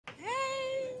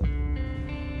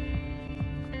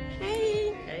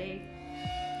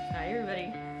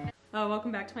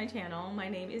Welcome back to my channel. My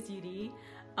name is Yudi.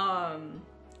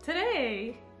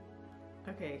 Today,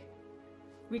 okay,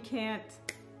 we can't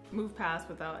move past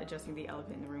without adjusting the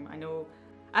elephant in the room. I know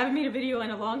I haven't made a video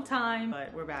in a long time,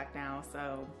 but we're back now,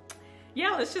 so yeah,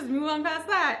 let's just move on past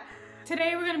that.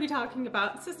 Today we're going to be talking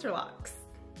about Sisterlocks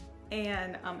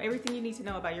and everything you need to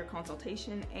know about your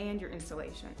consultation and your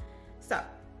installation. So,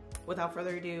 without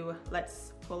further ado,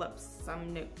 let's pull up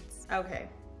some notes. Okay,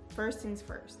 first things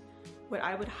first. What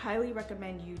I would highly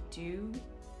recommend you do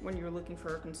when you're looking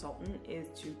for a consultant is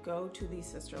to go to the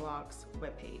Sisterlocks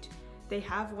webpage. They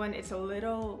have one, it's a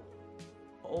little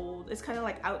old, it's kind of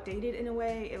like outdated in a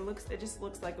way. It just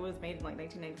looks like it was made in like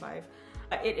 1995.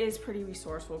 It is pretty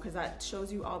resourceful because that shows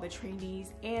you all the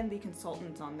trainees and the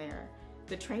consultants on there.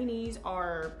 The trainees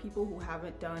are people who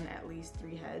haven't done at least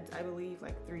 3 heads, I believe,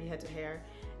 like 3 heads of hair,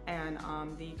 and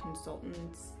the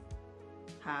consultants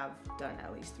have done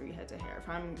at least 3 heads of hair. If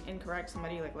I'm incorrect,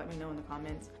 somebody let me know in the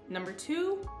comments. Number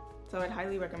 2, so I'd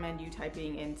highly recommend you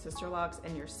typing in Sisterlocks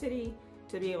in your city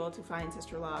to be able to find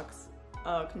Sisterlocks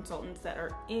consultants that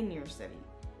are in your city.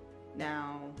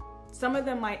 Now, some of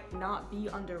them might not be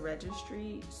under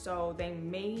registry, so they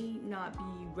may not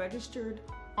be registered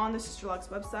on the Sisterlocks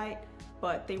website,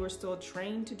 but they were still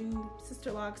trained to do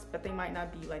Sisterlocks, but they might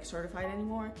not be certified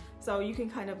anymore. So you can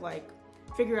kind of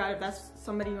figure out if that's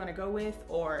somebody you want to go with,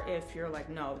 or if you're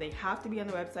no, they have to be on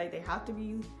the website, they have to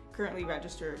be currently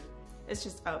registered. It's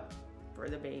just up for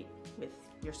debate with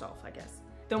yourself, I guess.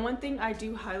 The one thing I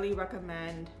do highly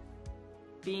recommend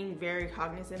being very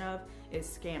cognizant of is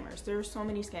scammers. There are so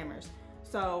many scammers.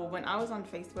 So when I was on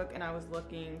Facebook and I was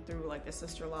looking through the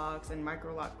Sisterlocks and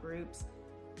Microlocs groups,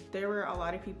 there were a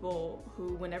lot of people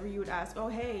who, whenever you would ask, oh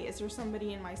hey, is there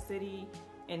somebody in my city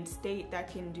and state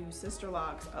that can do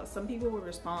Sisterlocks, some people would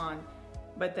respond,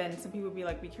 but then some people would be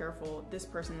like, be careful, this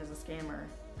person is a scammer.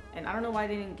 And I don't know why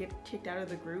they didn't get kicked out of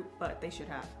the group, but they should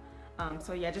have.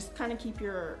 So yeah, just kind of keep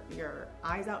your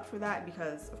eyes out for that,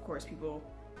 because of course people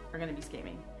are going to be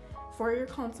scamming. For your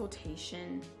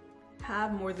consultation,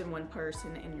 have more than one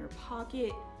person in your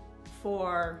pocket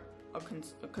for a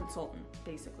consultant,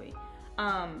 basically.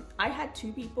 I had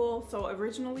 2 people, so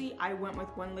originally I went with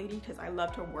one lady because I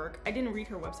loved her work. I didn't read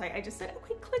her website, I just said,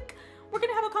 okay, click, we're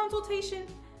gonna have a consultation.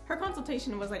 Her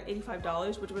consultation was like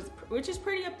 $85, which is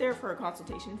pretty up there for a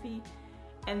consultation fee.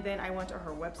 And then I went to her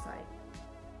website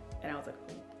and I was like,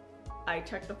 oh. I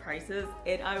checked the prices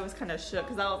and I was kind of shook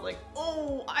because I was like,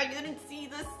 oh, I didn't see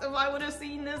this. If I would have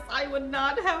seen this, I would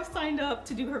not have signed up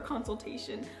to do her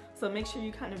consultation. So make sure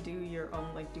you kind of do your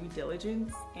own due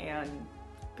diligence and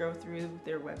go through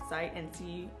their website and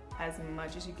see as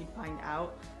much as you can find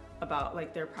out about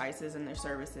their prices and their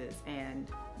services and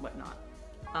whatnot.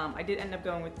 I did end up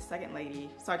going with the second lady,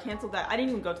 so I canceled that. I didn't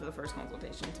even go to the first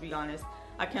consultation, to be honest.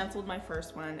 I canceled my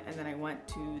first one and then I went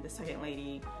to the second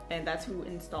lady, and that's who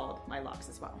installed my locks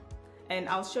as well. And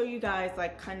I'll show you guys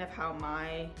kind of how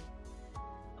my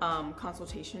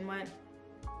consultation went.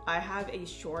 I have a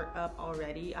short up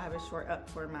already. I have a short up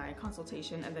for my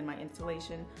consultation and then my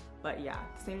installation. But yeah,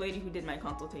 the same lady who did my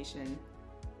consultation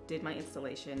did my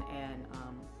installation, and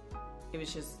it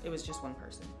was just one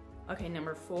person. Okay,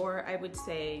 number 4, I would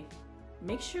say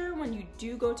make sure when you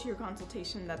do go to your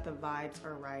consultation that the vibes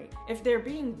are right. If they're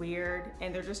being weird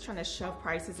and they're just trying to shove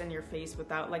prices in your face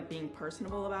without being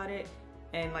personable about it,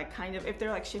 and kind of if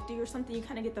they're shifty or something, you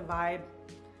kind of get the vibe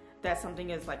that something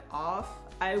is off,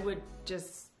 I would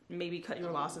just maybe cut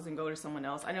your losses and go to someone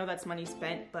else. I know that's money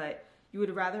spent, but you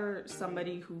would rather someone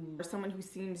who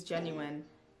seems genuine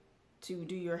to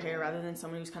do your hair rather than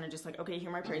someone who's kind of just okay, here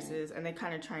are my prices, and they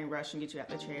kind of try and rush and get you out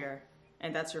the chair,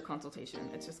 and that's your consultation.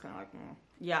 It's just kind of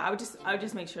yeah, I would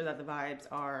just make sure that the vibes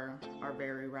are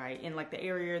very right, and the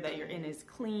area that you're in is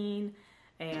clean,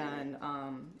 and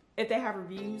if they have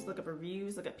reviews, look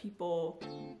up people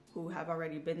who have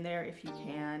already been there if you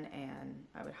can. And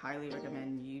I would highly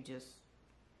recommend you just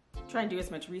try and do as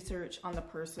much research on the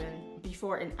person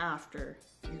before and after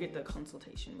you get the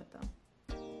consultation with them.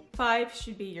 5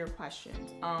 should be your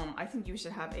questions. I think you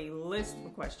should have a list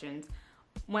of questions.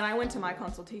 When I went to my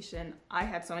consultation, I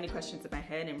had so many questions in my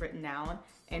head and written down,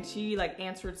 and she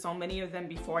answered so many of them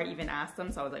before I even asked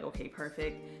them, so I was like, okay,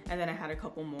 perfect. And then I had a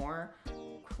couple more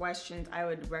questions I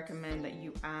would recommend that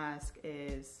you ask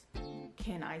is,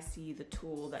 can I see the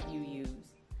tool that you use?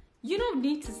 You don't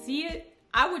need to see it.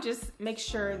 I would just make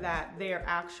sure that they're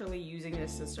actually using the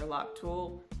Sisterlock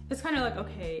tool. It's kind of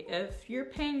okay, if you're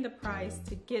paying the price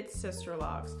to get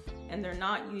Sisterlocks and they're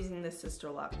not using the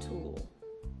Sisterlock tool,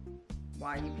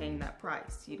 why are you paying that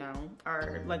price, you know?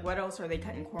 Or what else are they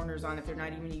cutting corners on if they're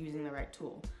not even using the right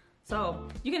tool? So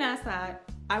you can ask that.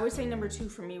 I would say number 2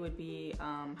 for me would be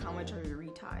how much are your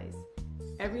reties?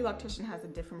 Every loctician has a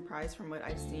different price from what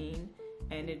I've seen,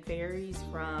 and it varies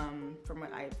from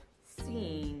what I've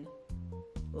seen,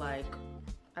 like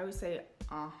I would say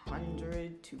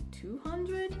 100 to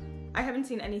 200. I haven't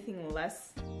seen anything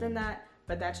less than that,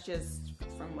 but that's just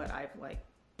from what I've like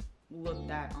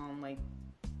looked at on like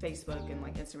Facebook and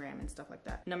like Instagram and stuff like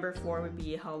that. Number 4 would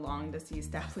be how long does the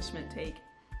establishment take?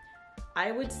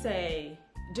 I would say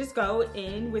just go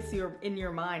in with in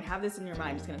your mind, have this in your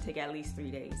mind, it's gonna take at least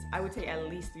 3 days. I would say at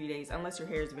least 3 days, unless your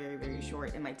hair is very, very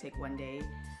short, it might take 1 day.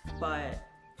 But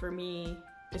for me,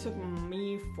 it took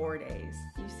me 4 days.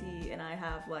 You see, and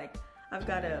I've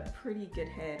got a pretty good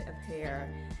head of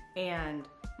hair, and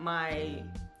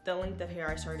the length of hair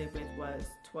I started with was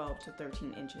 12 to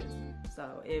 13 inches.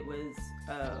 So it was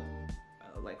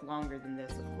like longer than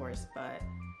this, of course, but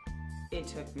it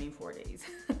took me 4 days.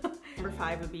 Number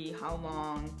 5 would be how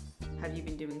long have you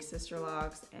been doing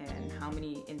Sisterlocks and how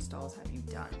many installs have you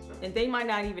done? And they might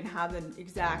not even have the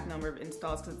exact number of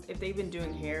installs, because if they've been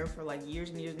doing hair for like years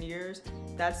and years and years,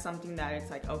 that's something that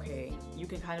it's like, okay, you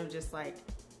can kind of just like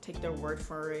take their word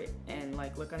for it and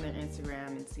like look on their Instagram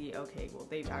and see, okay, well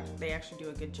they actually do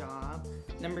a good job.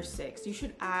 Number 6, you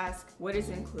should ask what is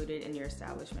included in your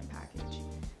establishment package.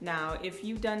 Now, if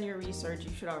you've done your research,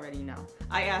 you should already know.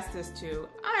 I asked this too.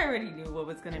 I already knew what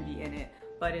was gonna be in it,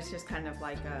 but it's just kind of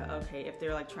like, okay, if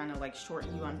they're like trying to like short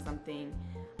you on something,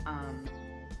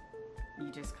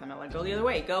 you just kind of like go the other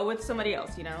way. Go with somebody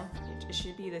else, you know? It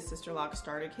should be the Sisterlocks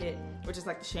starter kit, which is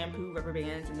like the shampoo, rubber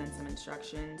bands, and then some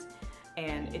instructions.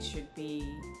 And it should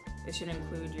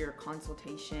include your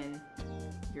consultation,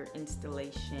 your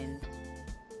installation,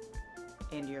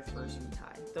 and your first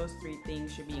retie. Those 3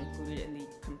 things should be included in the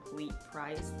complete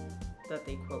price that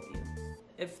they quote you.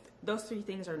 If those 3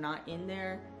 things are not in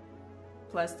there,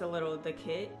 plus the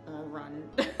kit, run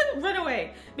run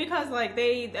away, because like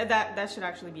that should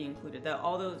actually be included.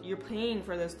 You're paying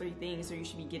for those 3 things, so you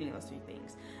should be getting those 3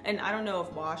 things. And I don't know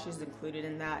if wash is included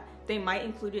in that. They might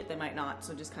include it, they might not,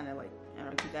 so just kind of like, I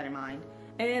don't know, keep that in mind.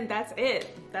 And that's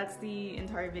it. That's the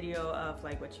entire video of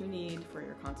like what you need for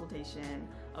your consultation.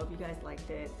 I hope you guys liked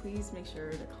it. Please make sure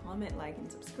to comment, like,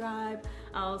 and subscribe.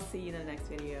 I'll see you in the next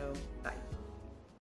video. Bye.